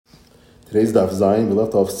Today's daf Zayin, we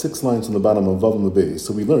left off 6 lines on the bottom of Vav and Beis.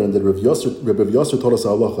 So we learned that Rabbi Yosser taught us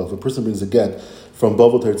halacha. If a person brings a get from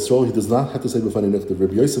Bavel to Eretz, he does not have to say b'fani nechtav.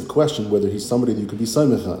 Rabbi Yosef questioned whether he's somebody that you could be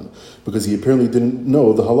saimech on, because he apparently didn't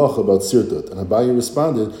know the halacha about sirtut. And Abaye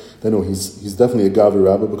responded that no, he's definitely a gavi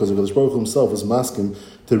rabbi, because Hakadosh Baruch Hu himself is masking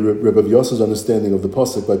to Rabbi Yosef's understanding of the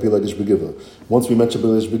pasuk by Pilegesh Begiva. Once we mentioned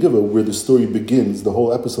Pilegesh Begiva, where the story begins, the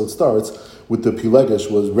whole episode starts with the Pilegesh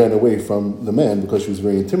ran away from the man because she was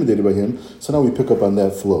very intimidated by him. So now we pick up on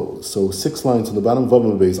that flow. So 6 lines on the bottom.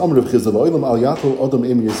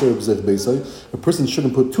 A person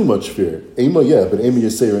shouldn't put too much fear. Ema, yeah, but Ema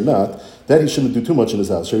Yisei or not, that he shouldn't do too much in his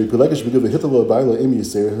house. Her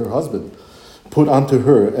husband put onto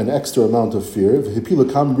her an extra amount of fear. Ultimately,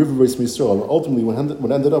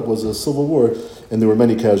 what ended up was a civil war, and there were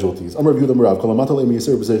many casualties. If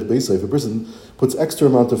a person puts extra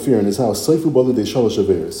amount of fear in his house, 3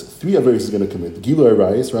 averis is going to commit. Gilu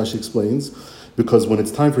Arayis, Rashi explains, because when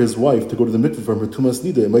it's time for his wife to go to the mikveh from her tumas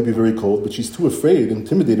nida, it might be very cold, but she's too afraid,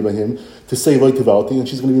 intimidated by him, to say loy tivalti, and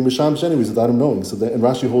she's going to be mishamish anyways without him knowing. So that, and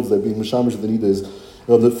Rashi holds that being mishamish of the nida is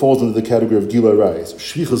that falls into the category of gila rais.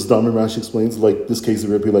 Shvichas damim, Rashi explains, like this case of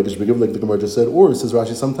Rabbi Legesh Begiv, like the Gemara just said, or says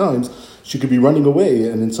Rashi, sometimes she could be running away,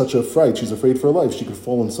 and in such a fright, she's afraid for her life, she could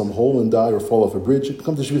fall in some hole and die, or fall off a bridge. It could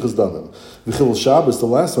come to shvichas damim. V'chil Shabbos, the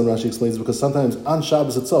last one, Rashi explains, because sometimes on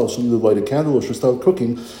Shabbos itself, she'll either light a candle or she'll start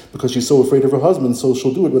cooking because she's so afraid of her husband, so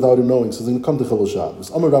she'll do it without him knowing. So it's going to come to Chil Shabbos.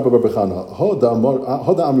 Amar Rabba Bar Bechana, Hoda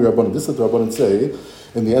Amir Rabbanan. This is what the Rabbanan say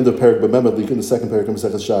in the end of Perek B'Memad, in the second Perek of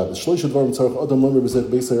Masechet Shabbos. Shlosh Dvarim Tzarech Adam Lamer B'Zech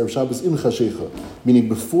Beisar Erev Shabbos Im Chashecha. Meaning,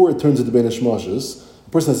 before it turns into Ben Hashmashas,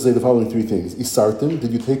 the person has to say the following 3 things. Isartem,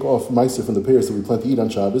 did you take off Meiser from the pairs that we plan to eat on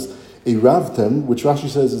Shabbos? A Ravtem, which Rashi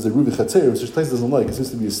says is a Ruvi Chatzer, which Tais doesn't like. It seems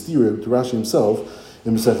to be a steer to Rashi himself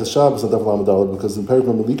in Masechet Shabbos and Daf Lamadal, because in Perek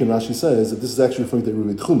B'Malik and Rashi says that this is actually referring to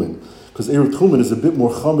Ruvi Tchumen, because Erev Tchumen is a bit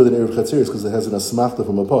more chamber than Erev Chatzeris, because it has an asmachta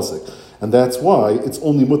from a pasuk. And that's why it's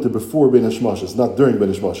only mutter before Ben Hashmashas, not during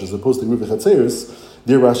Ben Hashmashas, as opposed to Ruvi Chatzeris.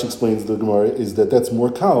 There Rashi explains the Gemara is that's more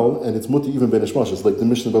kal, and it's mutter even Ben Hashmashas. Like the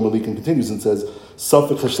Mishnah B'Malikin continues and says,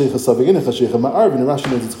 Safek Chashecha, Safek Ina Chashecha, Ma'arvin, and Rashi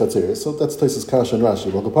knows it's Chatzeris. So that's Taisa's Kasha and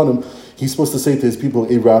Rashi. Well, upon him, he's supposed to say to his people,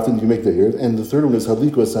 a raft, and you make the ear. And the third one is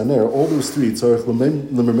Hadliko Saner. All those 3, Tzarech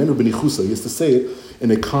Lemermenu B'Nichusa. He has to say it in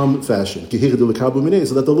a calm fashion, so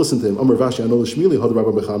that they'll listen to him. Amar Vashi,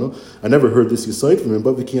 I never heard this Yisait from him,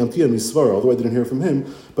 but although I didn't hear from him,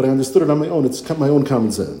 but I understood it on my own. It's my own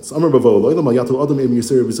common sense. A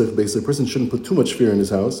person shouldn't put too much fear in his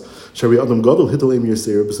house. There was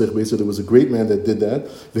a great man that did that.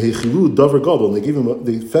 And they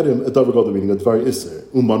fed him a davar gadol, meaning a dvar iser.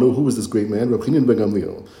 Umanu, who was this great man? Rabchinin ben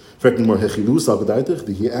Gamliel. They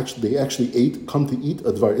actually come to eat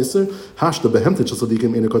a dvar iser.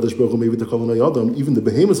 Even the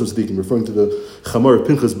behemoths of tzaddikim, referring to the chamar of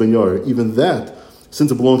Pinchas ben Yair, even that, since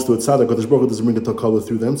it belongs to a tzaddik, Hakadosh Baruch Hu doesn't bring a takala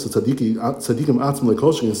through them. So tzaddikim atzim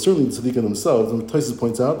lekolshing, and certainly the tzaddikim themselves. And Taisus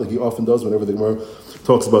points out, like he often does whenever the Gemara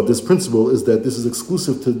talks about this principle, is that this is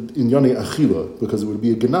exclusive to inyane achila, because it would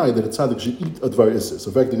be a genai that a tzaddik should eat a dvar iser. So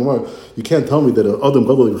in fact, the Gemara, you can't tell me that Adam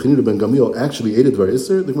Gadol Yechinidah ben Gamliel actually ate a dvar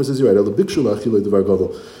iser. The Gemara says you're right. The bikshul achila dvar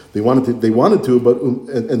gadol. They wanted to, but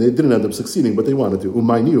and they didn't end up succeeding, but they wanted to.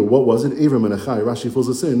 Umayniu, what was it? Avram and Achai. Rashi fills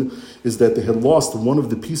us in, is that they had lost one of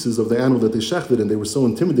the pieces of the animal that they shechted, and they were so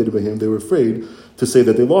intimidated by him, they were afraid to say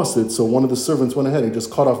that they lost it. So one of the servants went ahead and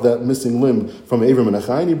just cut off that missing limb from Avram and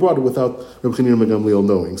Achai, and he brought it without Reb Chanina ben Gamliel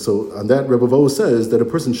knowing. So on that, Rebbe Vo says that a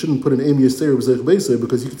person shouldn't put an Amy Yisrael B'Zech Beisei,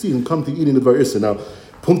 because you can see him come to eating the Dvar Isser. Now,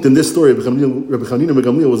 punkt in this story, Rebbe Chanina ben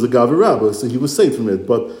Gamliel was a Gavi Rabba, so he was safe from it.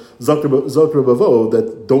 But Zok Rebbe Vo,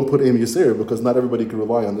 that don't put Amy Yisrael, because not everybody can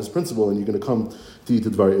rely on this principle, and you're going to come to eat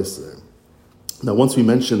the Dvar Isser. Now, once we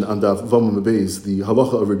mentioned on Daf Vav Beis the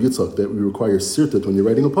halacha of Rabbi Yitzchak that we require sirtut when you're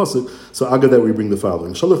writing a pasuk, so aga that we bring the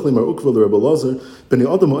following: Shalach lemar ukvel Rebbe Lazar b'nei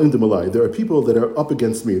adam ha'indim alai. There are people that are up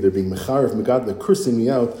against me. They're being mecharef megad. They're cursing me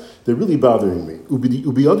out. They're really bothering me.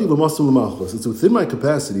 Ubiyadi l'masum l'machlos. It's within my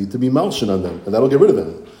capacity to be malshin on them, and that'll get rid of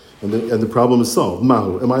them. And the problem is solved.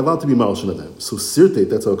 Mahu, am I allowed to be malshin of them? So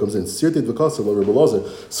sirtet, that's how it comes in. Sirtet v'kasar, Rebbe Lazar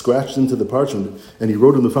scratched into the parchment, and he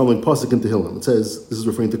wrote in the following pasuk in Tehillim. It says, this is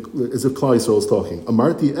referring to, as if Klal Yisrael is talking,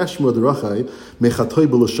 Amarti eshma derachai mechatoi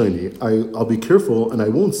b'lashoni. I'll be careful, and I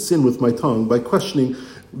won't sin with my tongue by questioning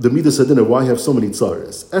the Midas Hadinah, why I have so many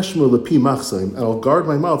tzaras. Eshmer lepi machsaim, and I'll guard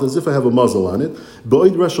my mouth as if I have a muzzle on it.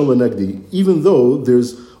 Ba'id reshal lenegdi, even though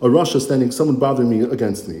there's a Rasha standing, someone bothering me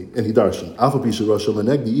against me, and he darshan. Afapisha reshal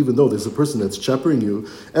lenegdi, even though there's a person that's chaperoning you.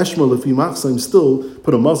 Eshmer lepi machsaim, still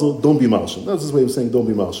put a muzzle. Don't be malshin. That's his way of saying don't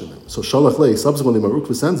be malshin. So shalach lei. Subsequently,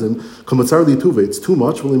 Maruk sends him. Kamatzar li tuve. It's too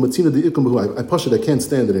much. I push it. I can't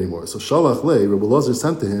stand it anymore. So shalach lei. Rabbi Lazar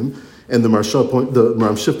sent to him. And the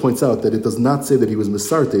Maram points out that it does not say that he was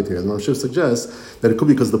Misartet here. And the Maram suggests that it could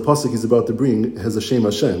be because the pasuk he's about to bring has a Shem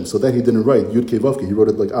Hashem. So that he didn't write Yud Kei Vav Kei, he wrote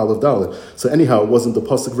it like Aleph Dalet. So anyhow, it wasn't the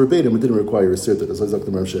pasuk verbatim, it didn't require a sirta. That's like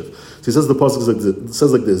the Maram. So he says the pasuk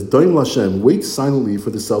says like this, Daim Lashem, wait silently for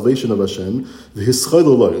the salvation of Hashem, the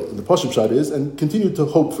pasuk shot is, and continue to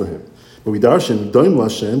hope for him. But we darshan, Daim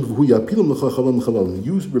Lashem,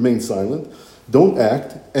 you remain silent, don't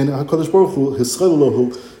act, and HaKadosh Baruch Hu, His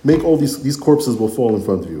Chayil make all these corpses will fall in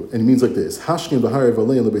front of you. And it means like this: Hashkim v'harav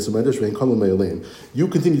alein lebeis hamedrash ve'en kalam me'alein. You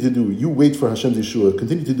continue to do. You wait for Hashem's Yeshua.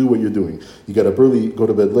 Continue to do what you're doing. You get up early, go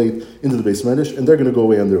to bed late, into the beis hamedrash, and they're going to go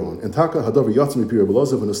away on their own. And Taka hadavar yatzim pir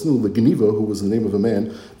Abelazav and Asnu legeniva, who was the name of a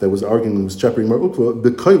man that was arguing, who was chappering Mar Ukva.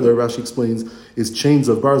 The Kailer, Rashi explains, is chains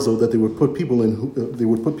of barzel that they would put people in. They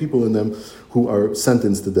would put people in them who are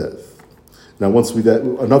sentenced to death. Now, once we get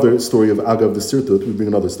another story of Agav the Sirtut, we bring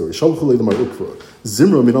another story.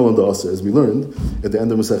 Zimra minal da asa, as we learned at the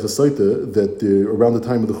end of Masechah Saita, that around the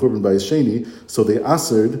time of the Churban by Sheni, so they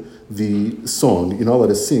asered the song, you're not allowed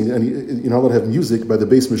to sing, and you're not allowed to have music by the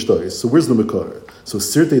Beis Mishtayis. So where's the Makar? So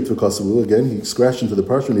Sirtei Tvakasavu, again, he scratched into the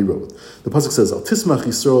parsha and he wrote. The pasuk says, Al Tismach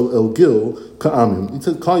Yisrael El Gil Ka'amim. It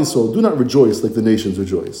says, Kal Yisrael, do not rejoice like the nations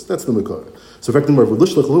rejoice. That's the Makar. So in fact, why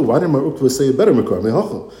didn't Mar Ukva say a better Makar?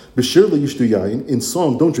 In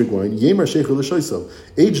song, don't drink wine.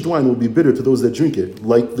 Aged wine will be bitter to those that drink it,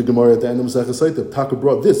 like the Gemara at the end of Masechah Saita. Taka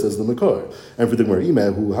brought this as the Makar. And for the Gemara,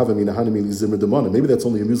 maybe that's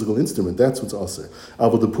only a musical instrument. That's what's also.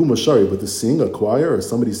 But to sing, a choir or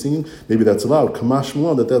somebody singing, maybe that's allowed. Kamash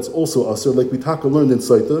Mulan, that's also also. Like we Taka learned in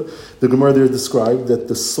Saita, the Gemara there described that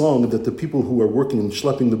the song that the people who are working and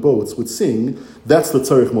schlepping the boats would sing, that's the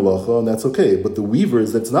Tzarech Malacha, and that's okay. But the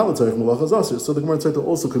weavers, that's not the Tzarech Malacha, is also. So the Gemara Saita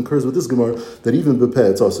also concurs with this Gemara that even Bepeh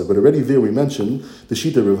it's also. But already there we mentioned the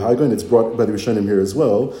Shita of Haga, and it's brought by the Rishonim here as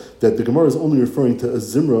well, that the Gemara is only referring to a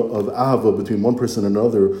Zimra of Ahava between one person and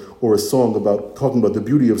another, or a song about talking about the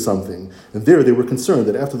beauty of something. And there they were concerned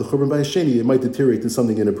that after the Churban by Hasheni, it might deteriorate to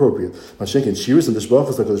something inappropriate. Mashenkin Shiris and the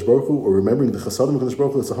Shbachas like Kadosh Baruch Hu, or remembering the Chasadim of Kadosh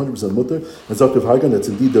Baruch Hu, that's 100% mutter. And Zaktiv Hagan, that's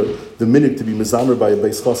indeed the minute to be Mizamer by a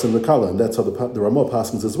Beis Chas and Lekala, and that's how the Ramah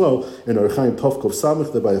paskins as well. In Archaim Tovkov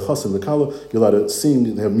Samich, that by a Chas and Lekala, you're allowed to sing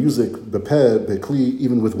and have music, Bepeh, Bekli,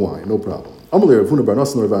 even with wine, no problem. The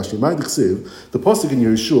pasuk in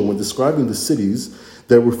Yehoshua, when describing the cities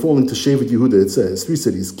that were falling to Shevet Yehuda, it says 3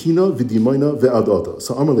 cities: Kina, V'Dimayna, Ve'adada.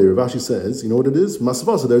 So Amalei Rav Ashi says, you know what it is?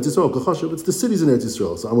 Masvasa Eretz Yisrael Kachashav. It's the cities in Eretz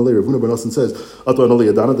Yisrael. So Amalei Rav Huna Bar Nosson says, Ato Anali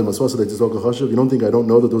Adana de Masvasa Eretz Yisrael Kachashav. You don't think I don't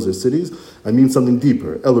know that those are cities? I mean something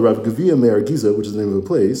deeper. El Rav Gavia Me'ar Giza, which is the name of the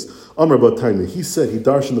place. Amar Bat Taimeh. He said he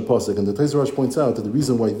darshan the pasuk, and the Taizer Rosh points out that the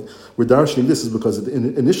reason why we're darshaning this is because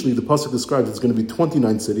initially the pasuk describes it's going to be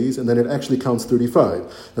 29 cities, and then it actually counts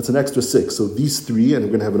 35. That's an extra 6. So these 3, and we're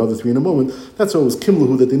going to have another 3 in a moment. That's why it was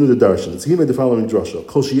Kimlahu that they knew the darshan. So he made the following drasha.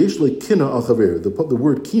 Kol sheyesh le kina al chaver. The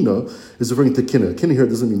word kina is referring to kina. Kina here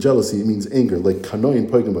doesn't mean jealousy; it means anger. Like kanoin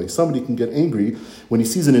poigamai. Somebody can get angry when he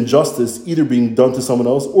sees an injustice either being done to someone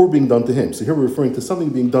else or being done to him. So here we're referring to something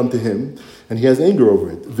being done to him, and he has anger over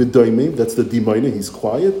it. V'daimim, that's the dimayne. He's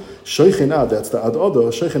quiet. Sheichena, that's the adada.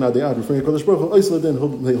 Sheichena de'ad, referring to Kadosh Baruch Hu. Oisladin,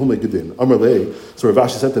 he'll make Gittin. Amarlei. So Rav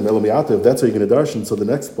Ashi said to him, Elamiyatev. That's how you're going to darshan. So the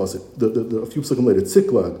next pasuk, a few seconds later,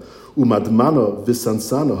 Tziklag. Umadmana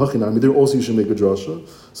v'sansana hachinami. There also you should make a drasha.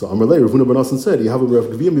 So Amarlei, Rav Huna Bar Nosson said, "You have a Rav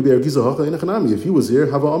Gavia mibe'er giza hacha inachanami." If he was here,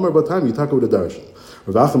 have a Amar Batami. You talk with a darshan.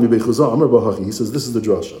 Rav Acham mibe'er chuzah Amar Bahachi. He says this is the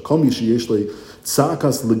drasha. Kol mi sheyesh le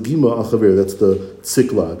tzakas legima al chaver. That's the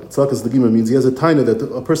tziklad. Tzakas legima means he has a taina that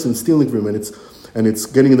a person is stealing from him, and it's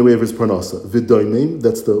getting in the way of his parnasa. V'daimim,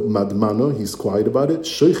 that's the madmana, he's quiet about it.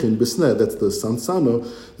 Sheichin b'sneh, that's the sansana,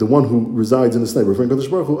 the one who resides in the sneh. Referring to Kadosh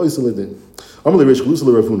Baruch Hu, oisaledin. Amalei reish chalusa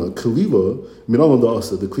l'Ravuna. Kaliva, minalam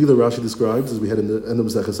da'asa. The kli that Rashi describes, as we had in the end of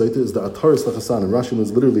Masechah Saita, is the ataris lachasan. And Rashi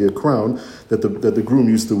was literally a crown that the groom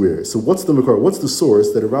used to wear. So what's the makar? What's the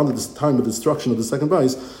source that around this time of the destruction of the second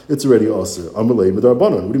vice, it's already aser? Amalei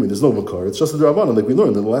midarbanan. What do you mean? There's no makar. It's just a darbanan, like we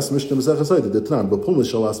learned in the last mission of Masechah Saita. The Tanan, b'pulma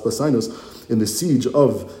shal aspasinus, in the siege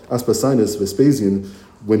of Aspasinus, Vespasian,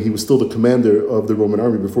 when he was still the commander of the Roman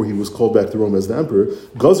army before he was called back to Rome as the emperor,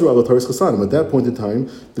 Gazru ala Taris Chasanim. At that point in time,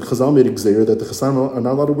 the Chazal made a gzeir that the Chasanim are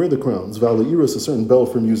not allowed to wear the crowns. V'ala iros, a certain bell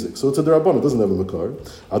for music. So it's a derabban, it doesn't have a makar.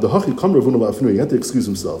 Adahachi kam Ravuna la'afnu, he had to excuse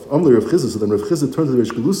himself. Amle Rav Chizah, so then Rav Chizah turned to the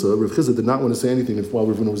Reish Galusa. Rav Chizah did not want to say anything while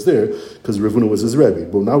Ravuna was there, because Ravuna was his Rebbe.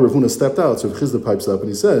 But now Ravuna stepped out, so Rav Chizah pipes up and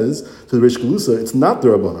he says to the Reish Galusa, it's not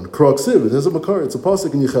derabban. Kroksiv, it has a makar, it's a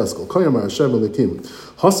pasuk in Yecheskel. Kayamar Hashem Alekim.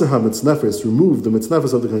 Hasar ha-mitznefes, remove the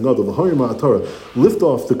mitznefes of the Kohen Gadol, v'harima atara, lift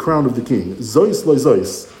off the crown of the king. Zois lo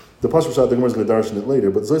zois. The pasuk the Gemara is going to darshan it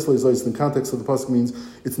later, but zois lo zois in the context of the pasuk means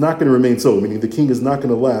it's not going to remain so, meaning the king is not going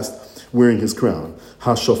to last wearing his crown.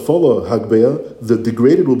 Hashafala hagbeya, the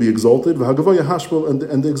degraded will be exalted, v'hagavaya hashpal,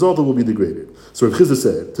 and the exalted will be degraded. So Rav Chizah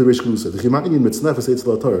said to Reish Galusa,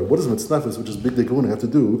 what does mitznefes, which is big dekavuna, have to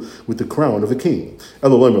do with the crown of a king?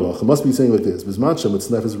 It must be saying like this: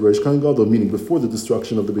 meaning before the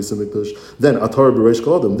destruction of the Beis Hamikdash, then atar b'reish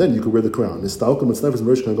kol adam, then you could wear the crown. Nistalka mitznefes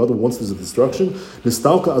b'reish kol adam, once there's a destruction.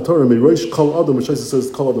 Nistalka atar b'reish kol adam, which says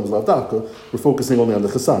kol adam is lavdaka. We're focusing only on the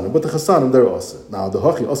chasanim, but the chasanim they're also. Now the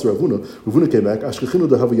hachi also Ravuna came back. Ashkechinu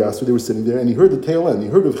the Havayasur, they were sitting there, and he heard the tail end. He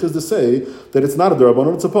heard Rav Chizda say that it's not a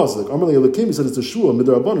derabanan, it's a pasuk. Amalei Elakim, he said it's a shua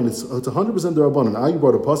midarabanan. It's 100% derabanan. Now you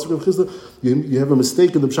brought a pasuk Rav Chizda. You have a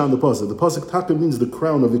mistake in the pshat of the pasuk. The pasuk taka means the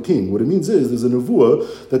crown of the king. What it means is there's a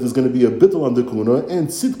nevuah that there's going to be a bittul on the kuna, and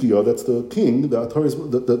tzidkiah, that's the king,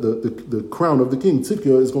 the crown of the king.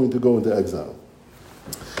 Tzidkiah is going to go into exile.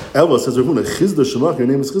 Ella says Ravuna, Chizda Shemach, your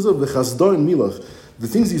name is Chizda, the Chazda and Milach. The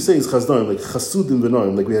things you say is chazdarim, like chasudim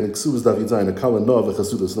v'noim, like we had in Ksubas David Zayin, a kala nov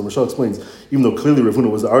v'chasudah. So the Mashal explains, even though clearly Ravuna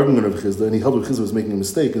was arguing with Rav Chizda, and he held Rav Chizda was making a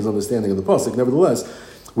mistake in his understanding of the pasuk, nevertheless,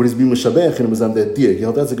 when he's being mishabech and it was on that diak, he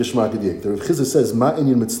held that's a geshmak diak. The Rav Chizda says, ma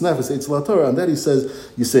inyan mitznefes eitz laTorah, and that he says,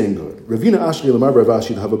 you're saying good. Ravina Ashri l'mar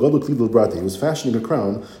Ravashi havagadol klidul brati, he was fashioning a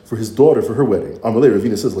crown for his daughter for her wedding. Amalei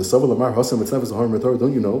Ravina says, l'sava l'mar hasam mitznefes harim Torah.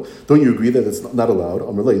 Don't you know? Don't you agree that it's not allowed?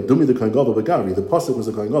 Amalei dumi the Kohen Gadol v'gavri. The pasuk was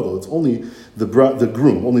the Kohen Gadol. It's only the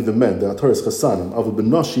groom, only the men, the ataris chasanim of a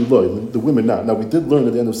benashi loy, the women not. Now we did learn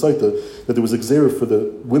at the end of Saita that there was a gzeira for the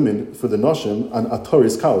women, for the nashim on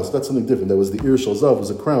ataris kalos. That's something different. That was the ir shalzav, was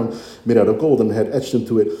a crown made out of gold, and had etched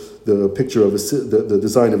into it the picture of the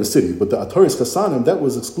design of a city. But the ataris chasanim, that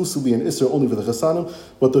was exclusively an isser only for the chasanim.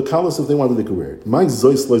 But the kalos, if they wanted, they could wear it. My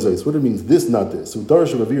zois loy zois. What it means? This, not this. So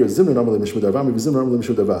darash ravir zimran amalei mishmud arvami v'zimran amalei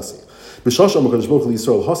mishmud arvasi. When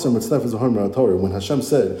Hashem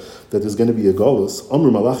said that there's going to be a galus,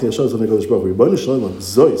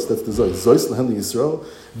 Zois, that's the Zois, Zois l'hem Yisrael.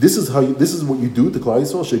 This is what you do to Klal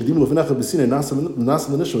Yisrael.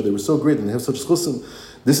 They were so great and they have such chusim.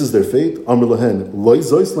 This is their fate. Amr lahen loy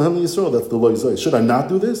Zois l'hem Yisrael. That's the loy Zois. Should I not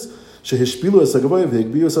do this?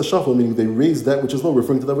 Meaning they raised that which is low,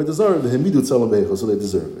 referring to that way desire, so they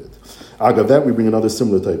deserve it. Agav that, we bring another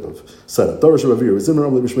similar type of setup. The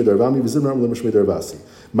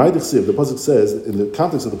pasuk says, in the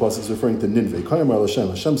context of the pasuk, is referring to Ninveh.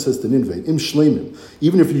 Hashem says to Ninveh, Im shleimim,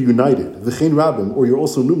 even if you're united, v'chein rabim, or you're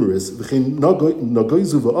also numerous, v'chein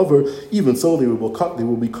nagoizu v'avar, even so they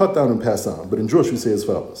will be cut down and passed on. But in Josh we say as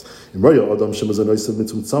follows: in Raya Adam Shemazanoisav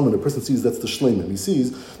mitzvah, a person sees that's the shleimim. He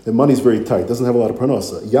sees that money's very tight, doesn't have a lot of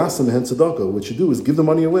parnasa. Yasam hen tzedakah. What you do is give the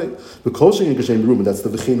money away. The kol shein kashem rumen, that's the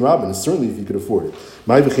v'chein rabim. Certainly, if you could afford it.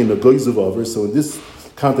 My v'chein nagoizu v'avar. So in this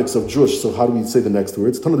context of Jewish, so how do we say the next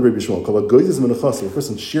words? Tana the Rebbe Shmuel. A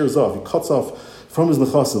person shears off, he cuts off from his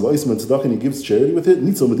nechasim, and he gives charity with it.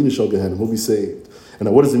 Nitzal Medina Shal Gehenim, will be saved. And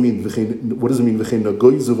now, what does it mean? What does it mean? It's a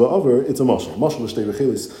mashal. Mashal shtei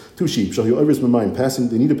v'chelis, two sheep. Shal yo'avris b'mayim, passing.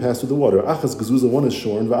 They need to pass through the water. Achas gezuza, one is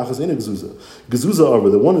shorn. V'achas ena gezuza. Gezuza aver,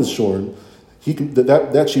 the one is shorn. He can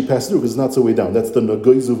that sheep passed through because it's not so way down. That's the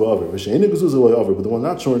nagoizu v'aver. V'she'ena gezuza lo'aver, but the one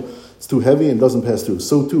not shorn, it's too heavy and doesn't pass through.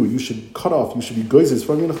 So too, you should cut off. You should be goizes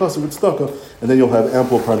from your nechasa with staka, and then you'll have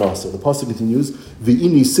ample parnasa. The pasuk continues: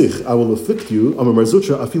 V'ini sich, I will afflict you. Amar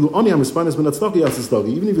marzutra afilu ani hamispanis ben atztaki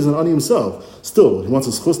yatzistaki. Even if he's an ani himself, still he wants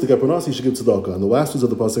his chus to get parnasa. He should give tzedakah. And the last words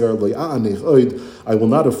of the pasuk are lo'anech oid. I will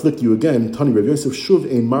not afflict you again. Tani Rav Yosef shuv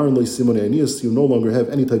ein marin lo'simone anias. You no longer have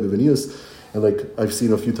any type of anias. And like I've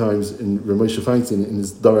seen a few times in Ramosha Feinstein in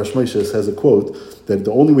his Darash Moshe has a quote that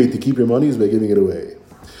the only way to keep your money is by giving it away.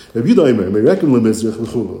 The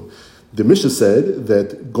Mishnah said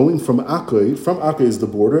that going from Akai is the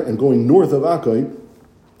border, and going north of Akai,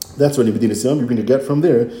 that's when you're going to get from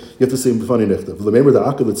there. You have to say B'fani Nechtav. Remember the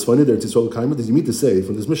Akai that's funny there, Yisrael Kaima. Does you mean to say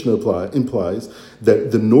from this Mishnah implies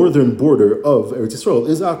that the northern border of Eretz Yisrael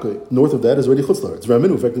is Akai. North of that is already Chutzlar. It's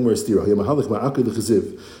Raminu affecting where Stira. Yamahalach Ma'akai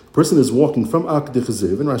l'Chaziv. Person is walking from Ak de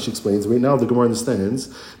Chaziv, and Rashi explains, right now the Gemara understands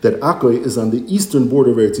that Akoy is on the eastern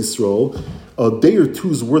border of Eretz Yisrael, a day or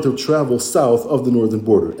two's worth of travel south of the northern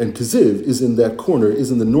border. And Chaziv is in that corner,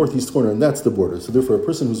 is in the northeast corner, and that's the border. So therefore, a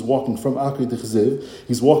person who's walking from Akoy to Chaziv,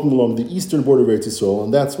 he's walking along the eastern border of Eretz Yisrael,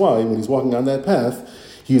 and that's why, when he's walking on that path,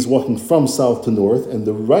 he is walking from south to north, and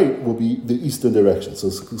the right will be the eastern direction. So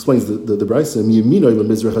it explains the Brisa,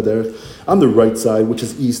 on the right side, which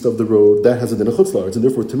is east of the road, that has a din of Chutz La'aretz, and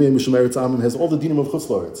therefore Tamei Mishum Eretz Amim has all the dinim of Chutz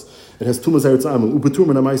La'aretz. It has Tumas Eretz Amim, Ubetur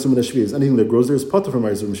Min HaMaisum Min HaShviyas. Anything that grows there is Pater from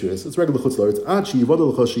Maisum Shviyas. It's regular Chutz La'aretz. Ad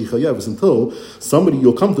she'yivadol l'cha she'ichayev, until somebody,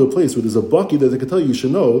 you'll come to a place where there's a baki that they can tell you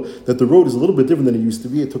should know that the road is a little bit different than it used to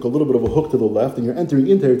be. It took a little bit of a hook to the left, and you're entering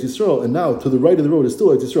into Eretz Yisrael, and now to the right of the road is still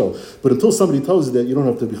Eretz Yisrael. But until somebody tells you that, you don't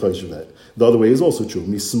have to be chayish of that. The other way is also true.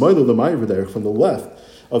 Mismailo l'mayr from the left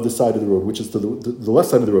of the side of the road, which is to the left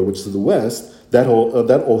side of the road, which is to the west, that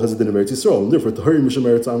all has a din of Eretz Yisrael. And therefore, Tahari Mishum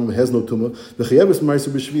Eretz Amim has no tumah. The chayav is Ma'aser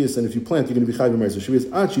b'Shviyas, and if you plant, you're going to be chayav Ma'aser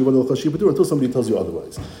b'Shviyas. Ad she'yivadol l'cha she'ipatur, until somebody tells you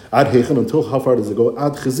otherwise. Ad heichen, until how far does it go?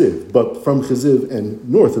 Ad Chaziv. But from Chaziv and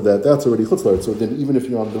north of that, that's already Chutz La'aretz. So then, even if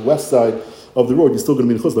you're on the west side of the road, you're still going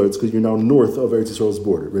to be in Chutz La'aretz because you're now north of Eretz Yisrael's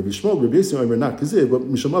border. Rabbi Yisrael, not Chaziv, but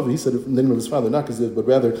Mishamav, he said in the name of his father, not Chaziv, but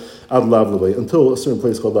rather Ad Lav Levei, until a certain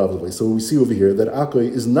place called Lav Levei. So we see over here that Akoy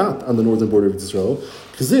is not on the northern border of Israel.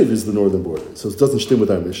 Chaziv is the northern border. So it doesn't stem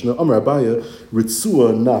with our Mishnah. Amar Abaya,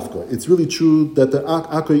 Ritzua Nafka. It's really true that the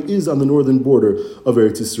Akoy is on the northern border of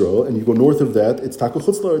Eretz Yisrael, and you go north of that, it's Taka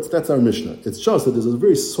Chutz La'aretz, that's our Mishnah. It's just that there's a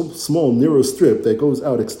very small, narrow strip that goes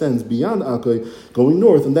out, extends beyond Akoy, going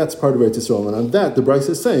north, and that's part of Eretz Yisrael. And on that, the Brisa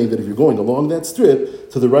is saying that if you're going along that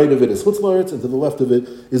strip, to the right of it is Chutz La'aretz, and to the left of it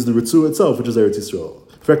is the Ritzua itself, which is Eretz Yisrael.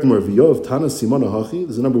 There's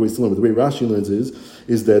a number of ways to learn, but the way Rashi learns is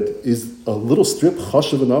that is a little strip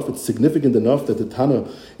chashav enough, it's significant enough that the Tana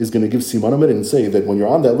is going to give siman on it and say that when you're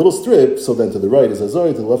on that little strip, so then to the right is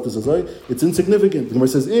Azai, to the left is Azai, it's insignificant. The Gemara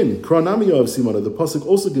says, in Kranamiya of Simana, the Pasuk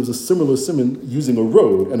also gives a similar siman using a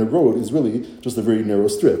road, and a road is really just a very narrow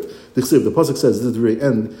strip. The Pasuk says, this is the very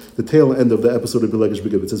end, the tail end of the episode of Belegesh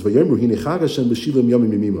Begiv. It says, there's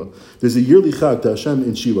a yearly chag to Hashem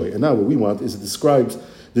in Shiloh. And now what we want is it describes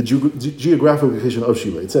the geographical location of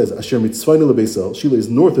Shiloh. It says, Asher mitzvayna lebeisel, Shiloh is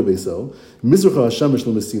north of Beisel, Mizracha Hashemish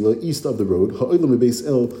lemesila, east of the road, Ha'olam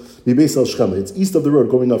mibeisel Shchem, it's east of the road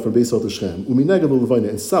going up from Beisel to Shchem, Umineged levayna,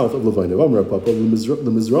 and south of Levayna, Vamra Papa,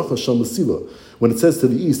 Lemizracha Shalmasila. When it says to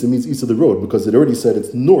the east, it means east of the road, because it already said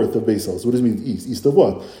it's north of Beisel. So what does it mean east? East of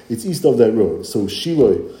what? It's east of that road. So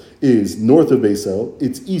Shiloh is north of Beisel,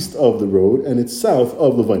 it's east of the road, and it's south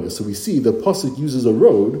of Levayna. So we see the Pasuk uses a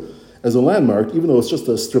road as a landmark, even though it's just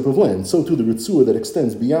a strip of land. So too the Ritzua that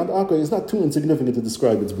extends beyond Akoy is not too insignificant to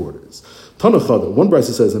describe its borders. Tanachada, one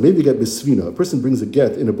brisa says, and maybe you get Bisvina, a person brings a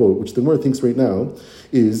get in a boat, which the Gemara thinks right now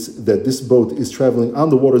is that this boat is traveling on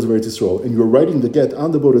the waters of Eretz Yisrael, and you're riding the get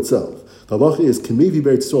on the boat itself. The halacha is Kimevi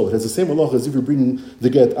Beretz Yisrael. It has the same halacha as if you're bringing the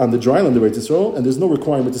get on the dry land of Eretz Yisrael, and there's no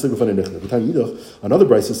requirement to say b'fanei nechna. Another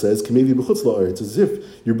brisa says Kimevi b'chutz la'aretz, as if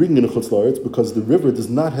you're bringing in a chutz la'aretz because the river does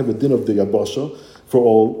not have a din of the yabasha for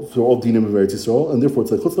all dinim of Eretz Yisrael, and therefore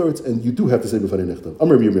it's like chutz la'aretz, and you do have to say b'fanei nechna.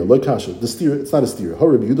 Amar Yirmiyah, like kasha, the steer, it's not a steer. Ha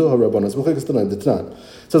Rabbi Yehuda, ha Rabbanas, v'chekas tanan, the Tanan.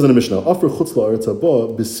 It says in the Mishnah, offer chutz la'aretz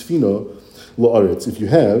haba b'sfina la'aretz. If you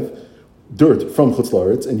have dirt from Chutz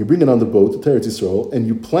La'aretz, and you bring it on the boat to Eretz Yisrael, and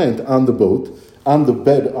you plant on the boat, on the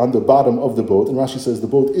bed, on the bottom of the boat, and Rashi says the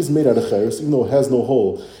boat is made out of cheres, even though it has no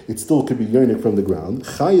hole, it still could be yonik from the ground.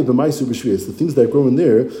 Chayiv b'maisu b'shviyas, the things that grow in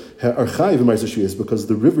there are chayiv b'maisu b'shviyas, because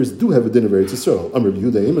the rivers do have a din of Eretz Yisrael. Amr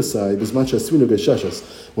Yehuda Emasai, b'zman she'asvinu gesheshas,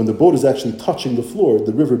 when the boat is actually touching the floor,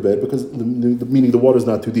 the riverbed, because meaning the water is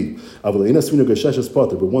not too deep. Avaleina asvinu gesheshas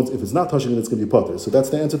potter, but once if it's not touching it, it's going to be potter. So that's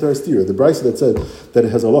the answer to our steer. The brisa that said that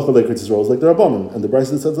it has a halacha like Eretz Yisrael is like the Rabbanon, and the brisa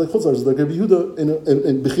that says like Chutz La'aretz is like Rabbi Yehuda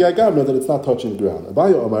in B'chiyai Gavna that it's not touching the ground.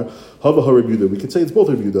 Abaya Omar, Hava HaRabbi, we could say it's both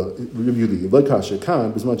Rabbi Yehuda, like Kasha,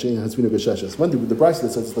 Kan, Bisman She'ein Hasvinu Gesheshas. When the brisa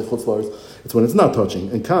that says it's like Chutz La'aretz, it's when it's not touching.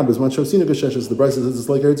 And Kan, Bisman She'asinu Gesheshas, the brisa that says it's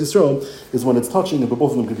like Eretz Yisrael, is when it's touching, but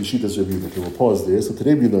both of them could be Shitas Rabbi Yehuda. Okay, we'll pause there. So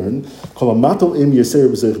today we learn, Kolamatal Im Yeser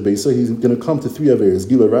B'Zerich Beisa, he's going to come to three averes,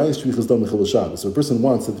 Gila Rayis, Shvichas Dam Nechel Shabbos. So a person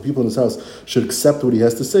wants that the people in his house should accept what he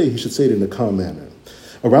has to say, he should say it in a calm manner.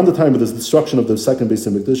 Around the time of the destruction of the second Beis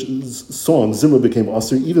Hamikdash, song Zimra became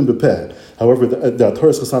Asr, even Bepeh. However, the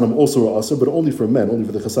Torah's Chasanim also are Asr, but only for men, only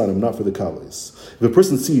for the Chasanim, not for the Kalis. If a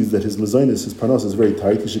person sees that his Mazinus, his Parnas is very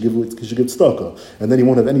tight, he should give tzedakah, and then he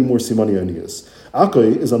won't have any more Simani Aniyas.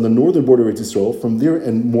 Akai is on the northern border of Eretz Yisrael. From there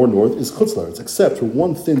and more north is Chutz La'aretz, except for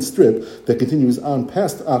one thin strip that continues on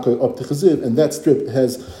past Akai up to Chaziv, and that strip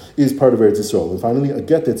is part of Eretz Yisrael. And finally, a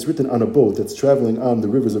get that's written on a boat that's traveling on the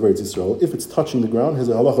rivers of Eretz Yisrael, if it's touching the ground, has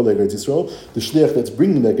a halacha like Eretz Yisrael. The shliach that's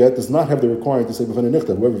bringing that get does not have the requirement to say b'fanei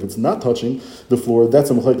nichtav. However, if it's not touching the floor, that's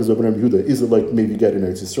a machlekes of Rabbi Yehuda. Is it like maybe get in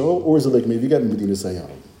Eretz Yisrael, or is it like maybe get in Medina Sayyam?